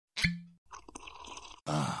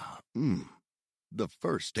The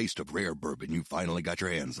first taste of rare bourbon you finally got your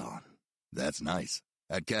hands on. That's nice.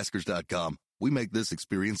 At Caskers.com, we make this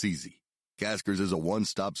experience easy. Caskers is a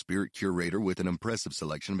one-stop spirit curator with an impressive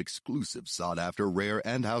selection of exclusive, sought-after, rare,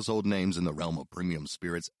 and household names in the realm of premium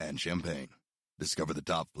spirits and champagne. Discover the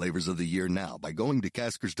top flavors of the year now by going to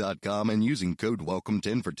Caskers.com and using code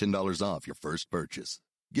WELCOME10 for $10 off your first purchase.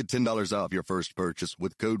 Get $10 off your first purchase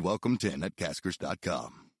with code WELCOME10 at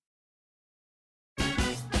Caskers.com.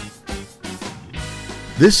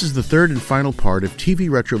 This is the third and final part of TV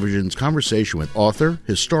Retrovision's conversation with author,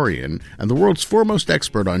 historian, and the world's foremost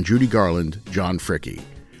expert on Judy Garland, John Fricke.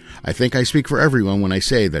 I think I speak for everyone when I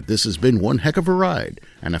say that this has been one heck of a ride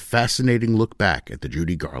and a fascinating look back at the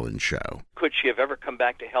Judy Garland show. Could she have ever come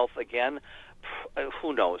back to health again?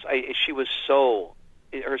 Who knows? Her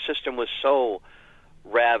system was so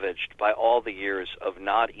ravaged by all the years of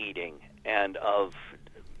not eating and of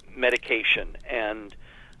medication. And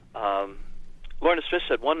Lorna Smith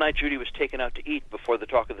said one night Judy was taken out to eat before the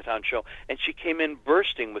Talk of the Town show, and she came in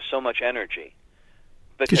bursting with so much energy.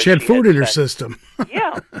 Because she had food in her system.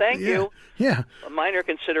 Yeah, thank you. Yeah. A minor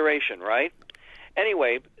consideration, right?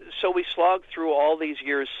 Anyway, so we slogged through all these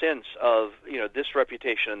years since of, this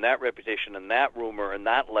reputation and that rumor and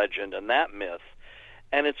that legend and that myth.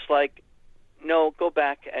 And it's like, no, go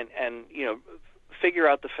back and figure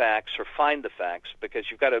out the facts or find the facts, because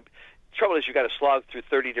the trouble is you've got to slog through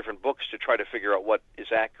 30 different books to try to figure out what is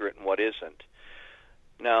accurate and what isn't.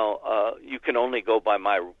 Now, you can only go by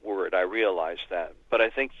my word. I realize that, but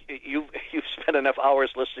I think you've spent enough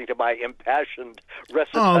hours listening to my impassioned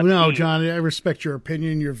recitation. Oh no, John! I respect your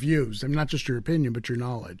opinion, your views. I mean, not just your opinion, but your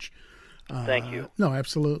knowledge. Thank you. No,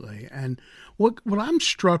 absolutely. And what I'm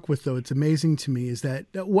struck with, though, it's amazing to me, is that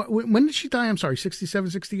when did she die? I'm sorry,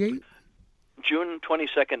 67, 68? June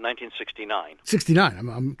 22nd, 1969. 69.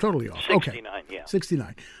 I'm totally off. 69, okay. Yeah.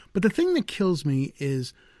 69. But the thing that kills me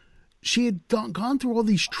is she had gone through all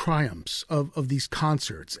these triumphs of these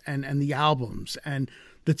concerts and the albums and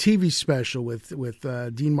the TV special with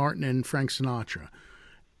Dean Martin and Frank Sinatra.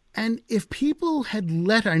 And if people had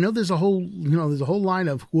let her, I know there's a whole line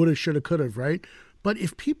of woulda, shoulda, coulda, right? But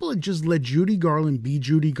if people had just let Judy Garland be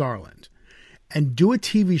Judy Garland and do a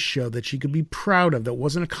TV show that she could be proud of, that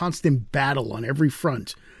wasn't a constant battle on every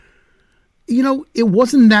front, it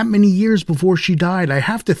wasn't that many years before she died. I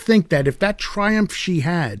have to think that if that triumph she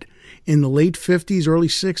had in the late 50s, early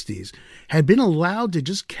 60s, had been allowed to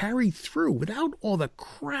just carry through without all the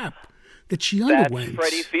crap that she underwent. That's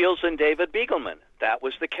Freddie Fields and David Beagleman. That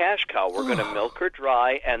was the cash cow. We're going to milk her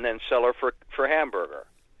dry and then sell her for hamburger.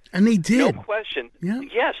 And they did. No question. Yeah.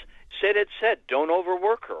 Yes. Sid had said, don't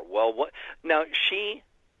overwork her. Well, what? Now,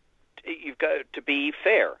 you've got to be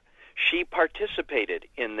fair. She participated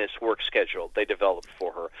in this work schedule they developed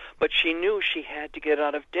for her, but she knew she had to get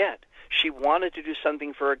out of debt. She wanted to do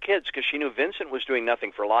something for her kids because she knew Vincent was doing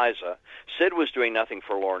nothing for Liza. Sid was doing nothing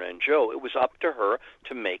for Lorna and Joe. It was up to her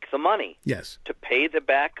to make the money. Yes. To pay the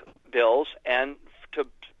back bills and to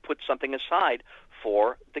put something aside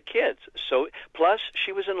for the kids. So, plus,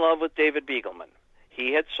 she was in love with David Beagleman.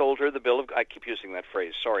 He had sold her the bill of... I keep using that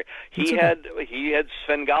phrase, sorry. He had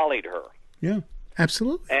Svengali'd her. Yeah,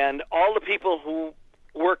 absolutely. And all the people who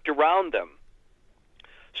worked around them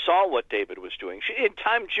saw what David was doing. In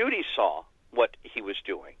time, Judy saw what he was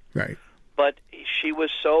doing. Right. But she was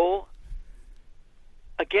so...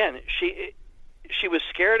 Again, she was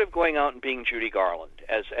scared of going out and being Judy Garland,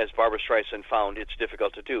 as Barbra Streisand found it's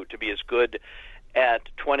difficult to do, to be as good at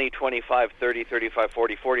 20, 25, 30, 35,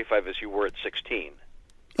 40, 45 as you were at 16.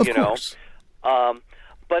 Of course.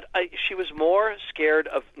 But she was more scared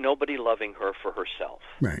of nobody loving her for herself.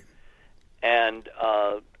 Right. And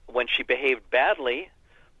when she behaved badly,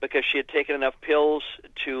 because she had taken enough pills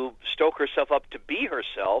to stoke herself up to be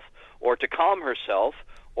herself, or to calm herself,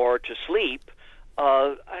 or to sleep,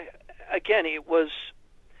 it was...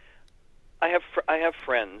 I have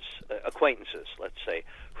friends, acquaintances, let's say,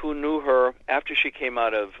 who knew her after she came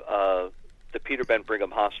out of the Peter Ben Brigham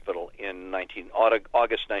Hospital in August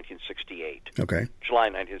 1968. Okay. July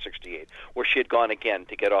 1968, where she had gone again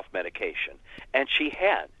to get off medication. And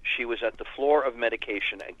she was at the floor of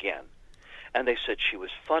medication again. And they said she was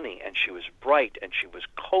funny, and she was bright, and she was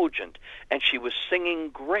cogent, and she was singing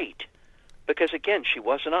great. Because, again, she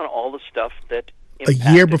wasn't on all the stuff that a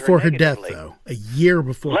year before her death, negatively. though. A year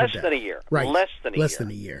before her death. Less than a year. Right. Less than a year. Less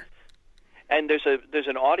than a year. And there's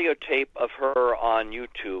an audio tape of her on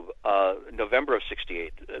YouTube, November of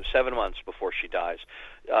 '68, 7 months before she dies,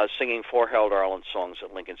 singing 4 Harold Arlen songs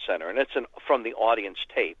at Lincoln Center, and it's from the audience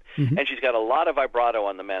tape. Mm-hmm. And she's got a lot of vibrato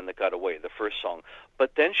on "The Man That Got Away," the first song,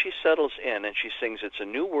 but then she settles in and she sings "It's a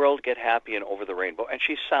New World, Get Happy," and "Over the Rainbow," and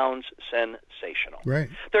she sounds sensational. Right.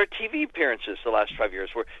 There are TV appearances the last 5 years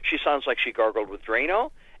where she sounds like she gargled with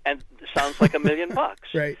Drano and sounds like $1 million.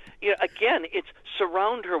 Right. Again, it's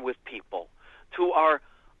surround her with people who are.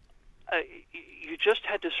 You just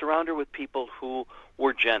had to surround her with people who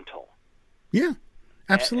were gentle. Yeah,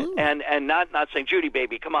 absolutely. And not saying, "Judy,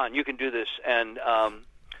 baby, come on, you can do this," and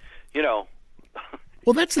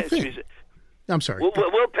Well, that's the thing. I'm sorry.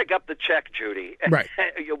 We'll pick up the check, Judy. Right.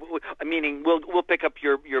 Meaning, we'll pick up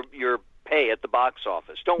your pay at the box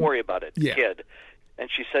office. Don't worry about it, yeah. kid. And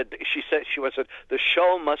she said the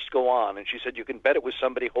show must go on, and she said you can bet it was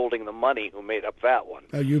somebody holding the money who made up that one.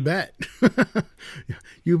 Oh, you bet.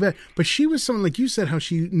 You bet. But she was someone, like you said, how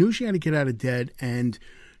she knew she had to get out of debt, and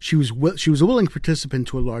she was a willing participant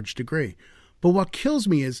to a large degree. But what kills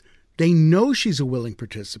me is they know she's a willing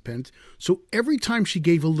participant, so every time she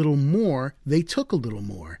gave a little more, they took a little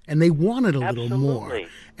more, and they wanted a little more.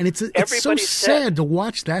 And it's so sad to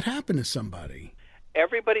watch that happen to somebody.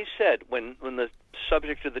 Everybody said when the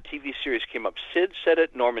subject of the TV series came up, Sid said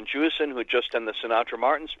it, Norman Jewison, who had just done the Sinatra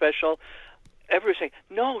Martin special, everybody was saying,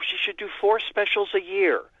 no, she should do 4 specials a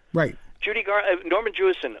year. Right. Norman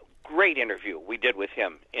Jewison, great interview we did with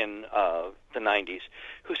him in the 90s,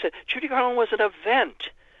 who said, Judy Garland was an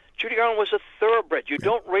event. Judy Garland was a thoroughbred. You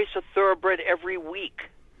don't race a thoroughbred every week.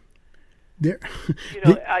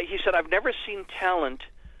 He said, I've never seen talent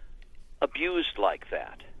abused like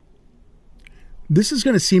that. This is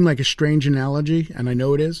going to seem like a strange analogy, and I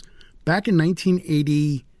know it is. Back in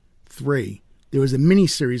 1983, there was a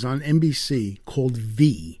miniseries on NBC called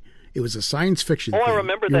V. It was a science fiction thing. I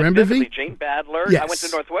remember you that remember vividly. V? Jane Badler. Yes. I went to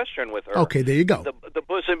Northwestern with her. Okay, there you go. The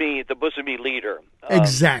bosomy leader.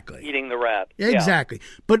 Exactly. Eating the rat. Exactly. Yeah.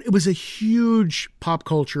 But it was a huge pop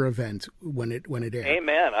culture event when it aired.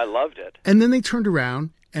 Amen. I loved it. And then they turned around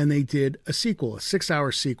and they did a sequel, a 6-hour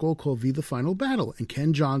sequel called V: The Final Battle. And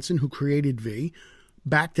Ken Johnson, who created V,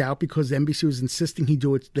 backed out because NBC was insisting they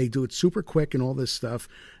do it super quick and all this stuff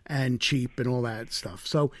and cheap and all that stuff.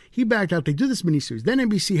 So he backed out. They do this miniseries. Then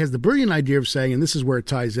NBC has the brilliant idea of saying, and this is where it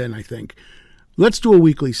ties in, I think, let's do a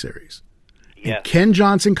weekly series. Yes. And Ken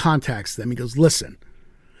Johnson contacts them. He goes, listen,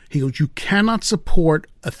 you cannot support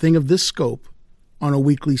a thing of this scope on a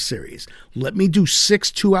weekly series. Let me do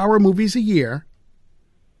 6 2-hour movies a year,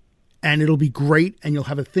 and it'll be great, and you'll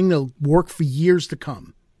have a thing that'll work for years to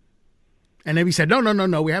come. And then he said,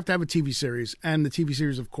 no, we have to have a TV series. And the TV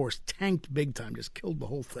series, of course, tanked big time, just killed the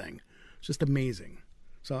whole thing. It's just amazing.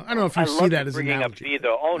 So I don't know if you see that as an analogy. Bringing up V,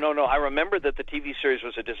 though. Oh, no. I remember that the TV series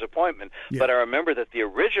was a disappointment, but I remember that the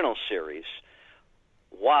original series,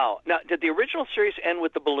 wow. Now, did the original series end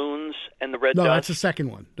with the balloons and the red dust? No, that's the second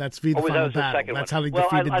one. That's V: The Final Battle. That's how they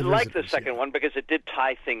defeated the Visitors. I like the second one because it did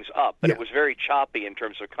tie things up, but it was very choppy in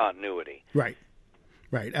terms of continuity. Right,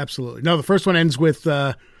 absolutely. No, the first one ends with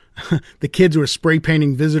the kids who are spray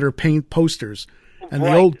painting visitor paint posters, and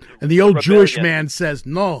the old Jewish man says,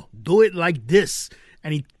 "No, do it like this,"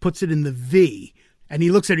 and he puts it in the V, and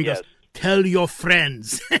he looks at it and he goes, "Tell your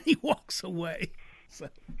friends," and he walks away. So.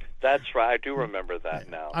 That's right. I do remember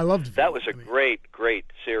that now. I loved that. Was a great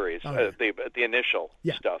series. The initial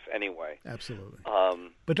stuff, anyway. Absolutely.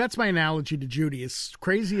 But that's my analogy to Judy. As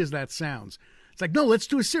crazy as that sounds, it's like, no, let's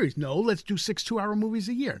do a series. No, let's do 6 2-hour movies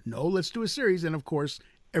a year. No, let's do a series, and of course,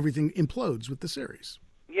 everything implodes with the series.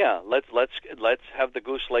 Yeah, let's have the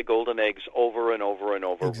goose lay golden eggs over and over and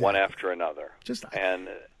over, one after another. And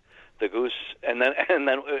the goose, and then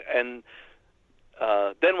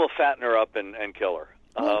we'll fatten her up and kill her.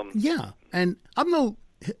 And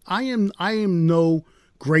I am no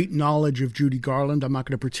great knowledge of Judy Garland. I'm not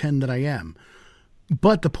going to pretend that I am.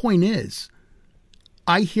 But the point is,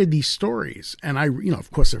 I hear these stories, and I,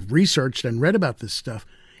 of course, I've researched and read about this stuff.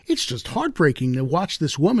 It's just heartbreaking to watch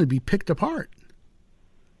this woman be picked apart.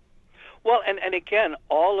 Well, and again,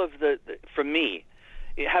 all of for me,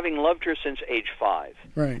 having loved her since age 5,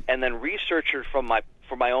 right, and then researched her for my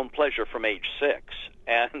own pleasure from age 6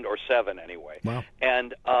 or 7 anyway. Wow.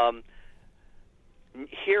 And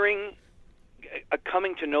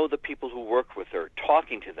coming to know the people who work with her,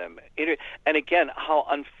 talking to them, and again,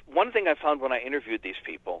 one thing I found when I interviewed these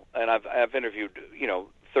people, and I've interviewed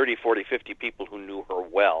 30, 40, 50 people who knew her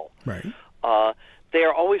well. Right. They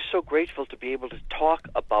are always so grateful to be able to talk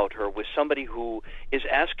about her with somebody who is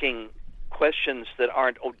asking questions that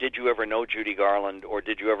aren't, oh, did you ever know Judy Garland, or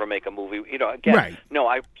did you ever make a movie? Again, Right. no,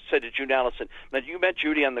 I said to June Allison, that you met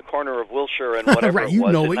Judy on the corner of Wilshire and whatever Right, it you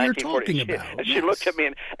was know in what you're 1940. talking about. And she Yes. looked at me,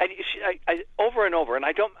 and I over and over, and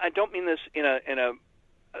I don't mean this in a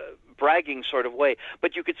bragging sort of way,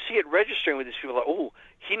 but you could see it registering with these people. Like, oh,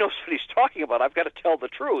 he knows what he's talking about. I've got to tell the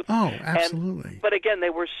truth. Oh, absolutely. But again, they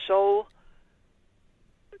were so.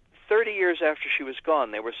 30 years after she was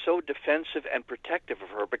gone, they were so defensive and protective of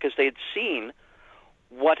her because they had seen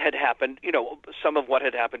what had happened, some of what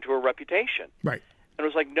had happened to her reputation. Right. And it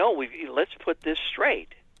was like, no, let's put this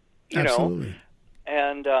straight. Absolutely.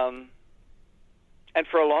 And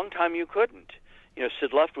for a long time you couldn't.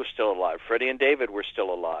 Sid Luft was still alive. Freddie and David were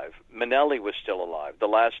still alive. Minnelli was still alive. The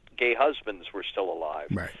last gay husbands were still alive.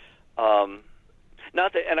 Right.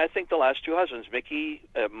 And I think the last two husbands,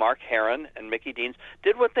 Mark Herron and Mickey Deans,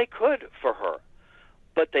 did what they could for her,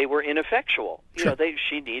 but they were ineffectual. Sure.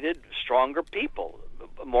 She needed stronger people,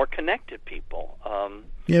 more connected people.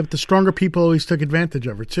 Yeah, but the stronger people always took advantage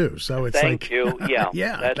of her too. So it's Thank you. Yeah.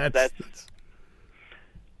 Yeah. That's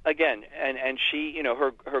again, and she,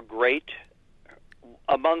 her great,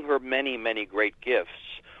 among her many, many great gifts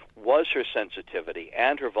was her sensitivity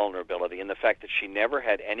and her vulnerability, and the fact that she never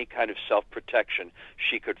had any kind of self-protection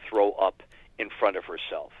she could throw up in front of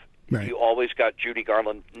herself. Right. You always got Judy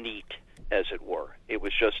Garland neat, as it were. It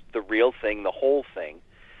was just the real thing, the whole thing.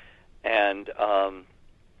 And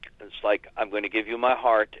it's like, I'm going to give you my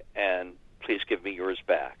heart, and please give me yours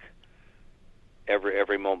back.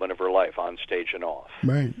 Every moment of her life, on stage and off.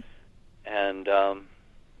 Right. And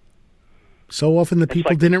so often the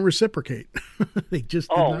people didn't reciprocate. They just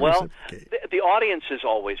did not reciprocate. The audiences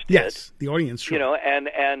always did. Yes, the audience, sure. And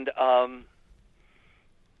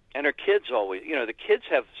her kids always, the kids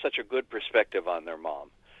have such a good perspective on their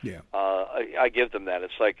mom. Yeah. I give them that.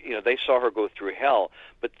 It's like, they saw her go through hell,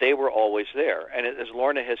 but they were always there. And as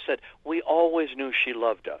Lorna has said, we always knew she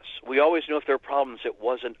loved us. We always knew if there were problems, it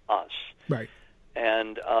wasn't us. Right.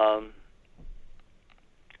 And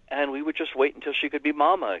we would just wait until she could be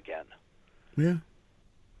Mama again. Yeah.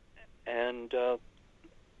 And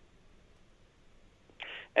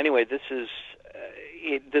anyway, this was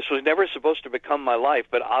never supposed to become my life,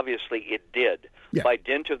 but obviously it did. Yeah. By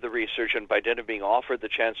dint of the research and by dint of being offered the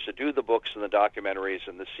chance to do the books and the documentaries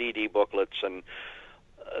and the CD booklets and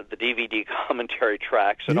the DVD commentary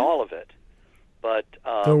tracks and all of it. But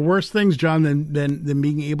there are worse things, John, than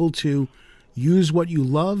being able to use what you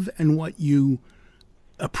love and what you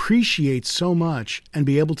appreciate so much and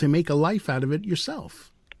be able to make a life out of it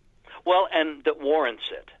yourself. Well, and that warrants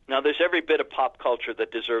it. Now, there's every bit of pop culture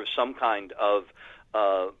that deserves some kind of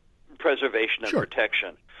preservation and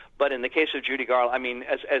protection. But in the case of Judy Garland, I mean,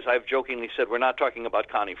 as I've jokingly said, we're not talking about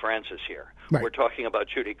Connie Francis here. Right. We're talking about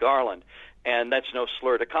Judy Garland. And that's no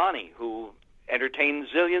slur to Connie, who entertained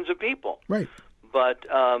zillions of people. Right. But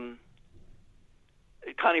Connie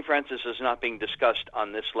Francis is not being discussed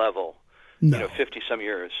on this level. No. 50-some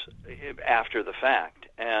years after the fact.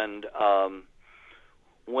 And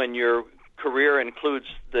when your career includes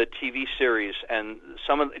the TV series and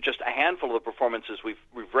just a handful of the performances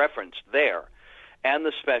we've referenced there, and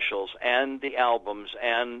the specials, and the albums,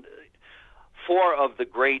 and 4 of the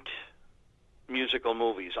great musical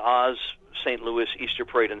movies, Oz, St. Louis, Easter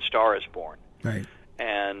Parade, and Star is Born. Right.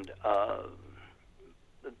 And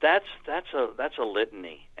that's a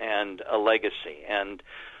litany and a legacy. And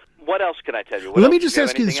what else can I tell you? Let me just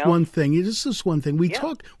ask you this one thing. We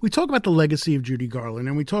Yeah. talk about the legacy of Judy Garland,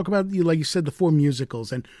 and we talk about, like you said, the 4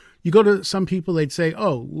 musicals. And you go to some people, they'd say,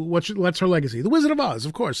 "Oh, what's her legacy? The Wizard of Oz,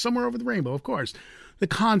 of course. Somewhere Over the Rainbow, of course. The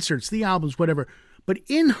concerts, the albums, whatever." But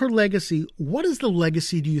in her legacy, what is the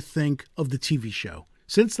legacy, do you think, of the TV show?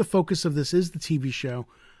 Since the focus of this is the TV show,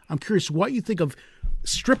 I'm curious what you think of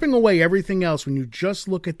stripping away everything else when you just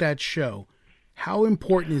look at that show. How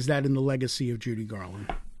important is that in the legacy of Judy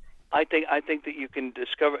Garland? I think that you can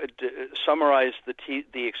summarize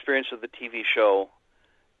the experience of the TV show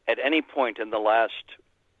at any point in the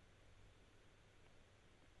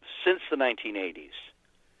since the 1980s.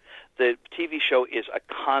 The TV show is a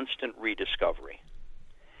constant rediscovery.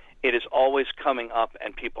 It is always coming up,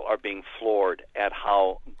 and people are being floored at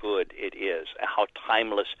how good it is, how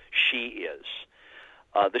timeless she is.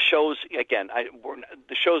 The shows, again,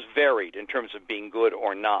 the shows varied in terms of being good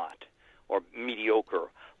or not, or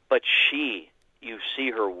mediocre. But you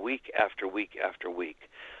see her week after week after week,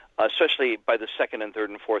 especially by the second and third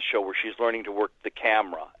and fourth show, where she's learning to work the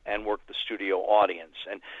camera and work the studio audience,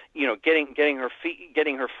 and getting her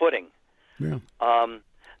footing. Yeah. And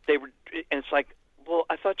it's like, well,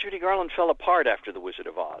 I thought Judy Garland fell apart after The Wizard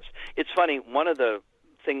of Oz. It's funny. One of the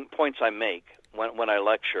points I make when I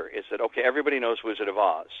lecture is that, okay, everybody knows Wizard of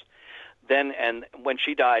Oz. Then, and when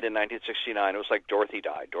she died in 1969, it was like Dorothy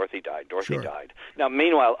died. Sure. Now,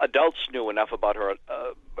 meanwhile, adults knew enough about her,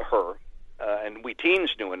 and we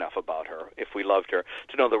teens knew enough about her, if we loved her,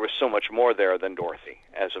 to know there was so much more there than Dorothy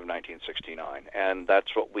as of 1969, and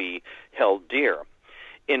that's what we held dear.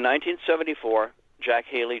 In 1974, Jack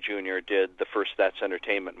Haley Jr. did the first That's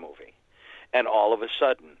Entertainment movie, and all of a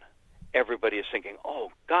sudden, everybody is thinking,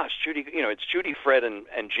 oh, gosh, Judy, it's Judy, Fred, and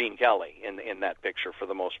Gene Kelly in that picture for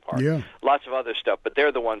the most part. Yeah. Lots of other stuff, but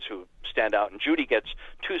they're the ones who stand out. And Judy gets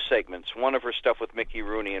two segments, one of her stuff with Mickey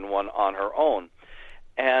Rooney and one on her own.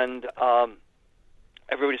 And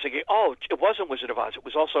everybody's thinking, oh, it wasn't Wizard of Oz. It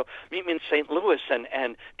was also Meet Me in St. Louis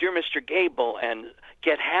and Dear Mr. Gable and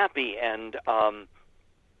Get Happy and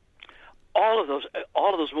all of those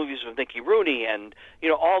movies with Mickey Rooney and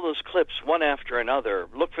all those clips one after another.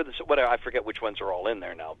 Look for this, whatever, I forget which ones are all in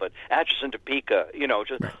there now, but Atchison, Topeka,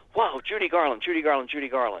 just wow, Judy Garland.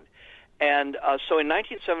 And so in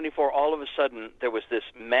 1974, all of a sudden there was this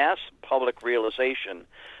mass public realization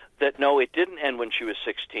that no, it didn't end when she was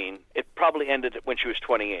 16. It probably ended when she was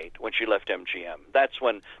 28, when she left MGM. That's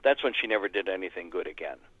when she never did anything good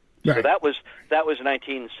again. Right. So that was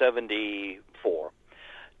 1974.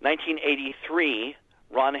 1983,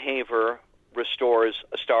 Ron Haver restores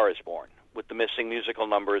A Star Is Born with the missing musical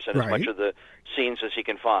numbers and as much of the scenes as he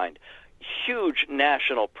can find. Huge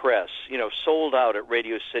national press, sold out at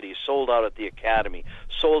Radio City, sold out at the Academy,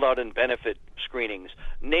 sold out in benefit screenings,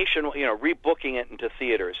 rebooking it into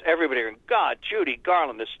theaters. Everybody going, God, Judy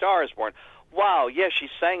Garland, A Star Is Born. Wow, yes, she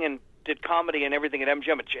sang and did comedy and everything at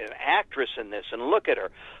MGM. She's an actress in this, and look at her.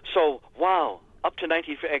 So, wow. Up to I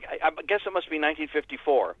guess it must be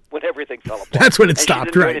 1954 when everything fell apart. That's when it stopped,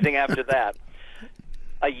 she didn't right? do anything after that.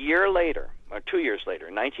 A year later, or 2 years later,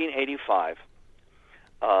 1985,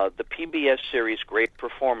 the PBS series Great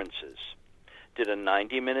Performances did a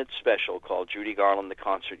 90-minute special called Judy Garland: The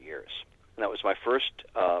Concert Years. And that was my first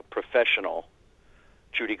professional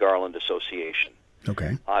Judy Garland association.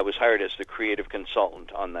 Okay. I was hired as the creative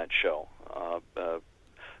consultant on that show.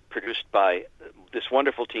 Produced by this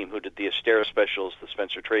wonderful team who did the Astaire specials, the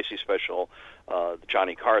Spencer Tracy special,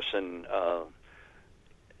 Johnny Carson,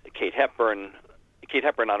 Kate Hepburn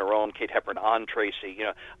on her own, Kate Hepburn on Tracy,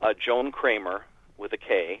 Joan Kramer with a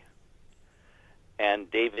K,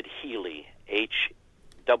 and David Healy, Heeley,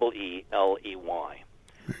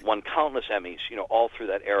 won countless Emmys, all through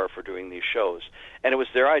that era for doing these shows. And it was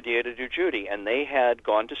their idea to do Judy, and they had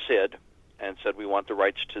gone to Sid and said, we want the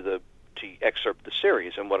rights to excerpt the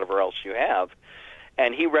series and whatever else you have,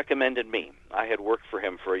 and he recommended me. I had worked for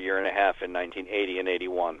him for a year and a half in 1980 and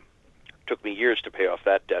 81. Took me years to pay off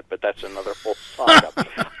that debt, but that's another whole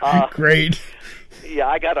saga. Great. Yeah,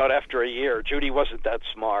 I got out after a year. Judy wasn't that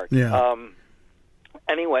smart. Yeah.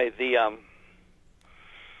 Anyway,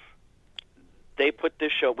 we put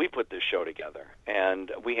this show together,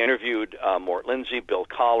 and we interviewed Mort Lindsay, Bill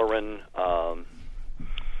Colleran,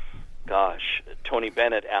 Tony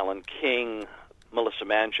Bennett, Alan King, Melissa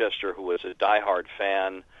Manchester, who was a diehard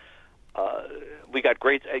fan. We got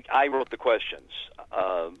great. I wrote the questions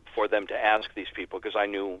for them to ask these people because I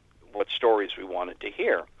knew what stories we wanted to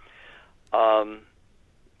hear.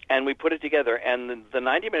 And we put it together. And the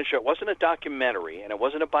 90-minute show, it wasn't a documentary and it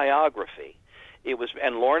wasn't a biography. It was,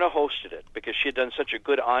 and Lorna hosted it because she had done such a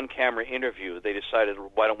good on-camera interview. They decided,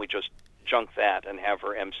 why don't we just junk that and have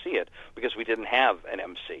her MC it, because we didn't have an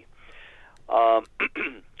MC.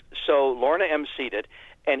 So Lorna emceed it,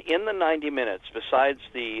 and in the 90 minutes, besides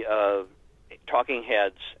the talking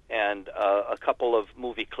heads and a couple of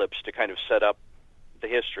movie clips to kind of set up the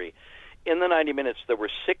history, in the 90 minutes there were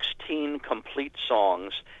 16 complete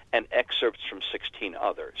songs and excerpts from 16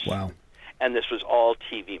 others. Wow. And this was all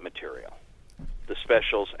TV material, the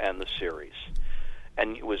specials and the series.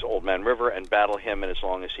 And it was Old Man River and Battle Hymn and As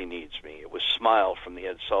Long As He Needs Me. It was Smile from the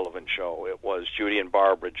Ed Sullivan Show. It was Judy and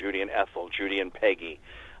Barbara, Judy and Ethel, Judy and Peggy,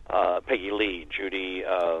 Peggy Lee, Judy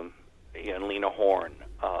and Lena Horne,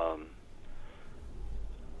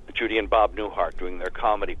 Judy and Bob Newhart doing their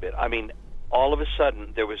comedy bit. I mean, all of a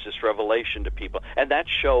sudden there was this revelation to people. And that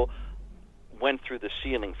show went through the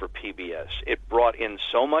ceiling for PBS. It brought in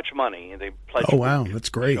so much money. And they pledged. Oh, wow, that's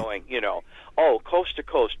great. Showing, coast to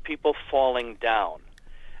coast, people falling down.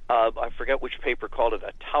 I forget which paper called it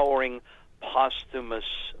a towering posthumous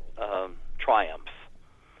triumph.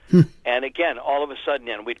 And again, all of a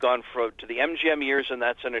sudden, we'd gone to the MGM years, and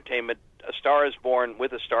That's Entertainment, A Star Is Born,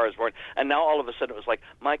 with A Star Is Born, and now all of a sudden it was like,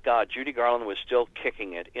 my God, Judy Garland was still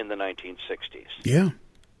kicking it in the 1960s. Yeah.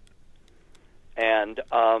 And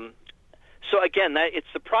So again,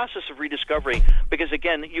 it's the process of rediscovery, because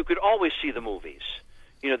again, you could always see the movies.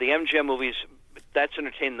 The MGM movies, that's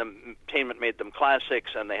entertainment made them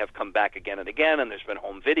classics, and they have come back again and again, and there's been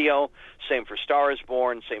home video. Same for Star is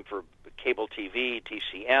Born, same for cable TV,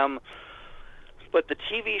 TCM. But the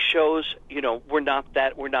TV shows, were not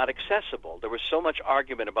accessible. There was so much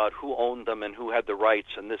argument about who owned them and who had the rights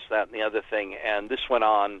and this, that, and the other thing, and this went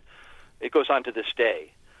on. It goes on to this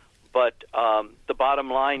day. But the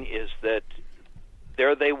bottom line is that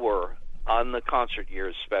there they were on the Concert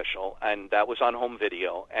Years special, and that was on home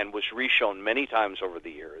video and was reshown many times over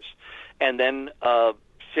the years. And then less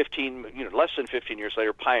than 15 years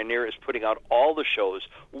later, Pioneer is putting out all the shows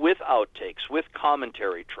with outtakes, with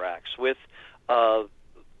commentary tracks, with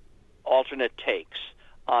alternate takes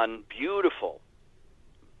on beautiful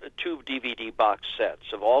 2 DVD box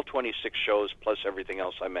sets of all 26 shows plus everything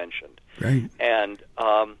else I mentioned. Right.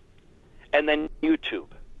 And then YouTube,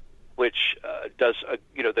 which does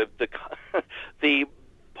the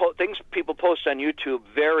things people post on YouTube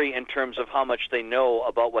vary in terms of how much they know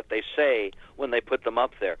about what they say when they put them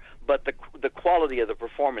up there, but the quality of the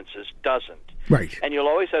performances doesn't. Right. And you'll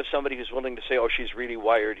always have somebody who's willing to say, "Oh, she's really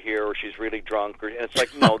wired here," or "She's really drunk," and it's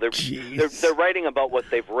like, no, they're writing about what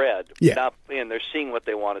they've read, and they're seeing what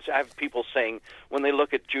they want to say. I have people saying when they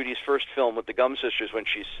look at Judy's first film with the Gum Sisters when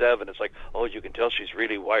she's 7, it's like, "Oh, you can tell she's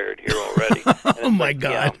really wired here already." Oh my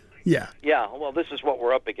God! Yeah. Well, this is what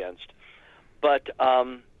we're up against. But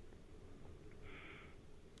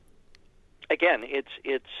again,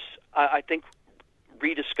 it's I think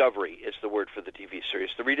rediscovery is the word for the TV series.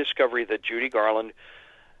 The rediscovery that Judy Garland,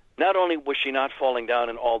 not only was she not falling down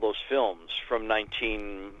in all those films from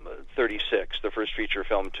 1936, the first feature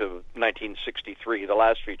film, to 1963, the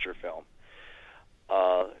last feature film,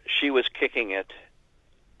 she was kicking it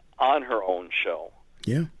on her own show.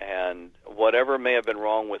 Yeah. And whatever may have been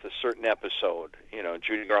wrong with a certain episode,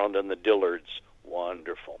 Judy Garland and the Dillards,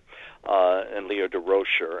 wonderful, and Leo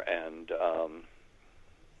DeRocher, and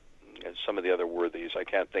some of the other worthies. I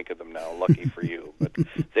can't think of them now. Lucky for you, but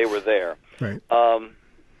they were there. Right.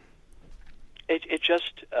 It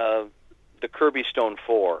just the Kirby Stone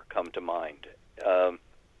 4 come to mind.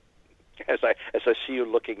 As I see you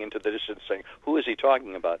looking into the distance, saying, "Who is he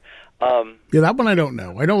talking about?" That one I don't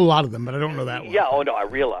know. I know a lot of them, but I don't know that one. Yeah. Oh no, I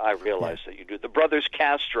realize that you do. The Brothers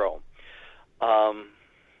Castro,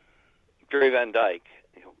 Jerry Van Dyke.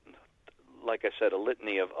 Like I said, a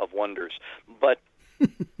litany of wonders, but.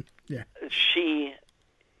 Yeah. She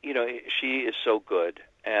is so good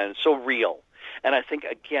and so real. And I think,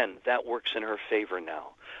 again, that works in her favor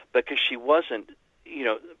now, because she wasn't,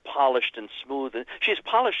 polished and smooth. She's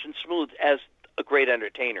polished and smooth as a great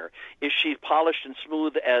entertainer. Is she polished and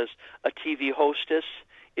smooth as a TV hostess?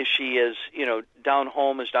 Is she as, down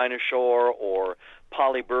home as Dinah Shore or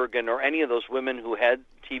Polly Bergen or any of those women who had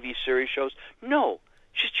TV series shows? No.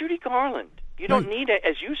 She's Judy Garland. You don't need,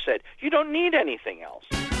 as you said, you don't need anything else.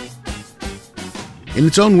 In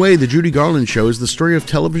its own way, The Judy Garland Show is the story of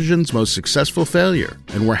television's most successful failure,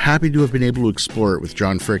 and we're happy to have been able to explore it with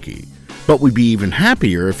John Fricke. But we'd be even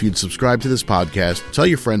happier if you'd subscribe to this podcast, tell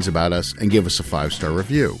your friends about us, and give us a 5-star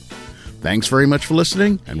review. Thanks very much for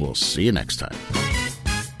listening, and we'll see you next time.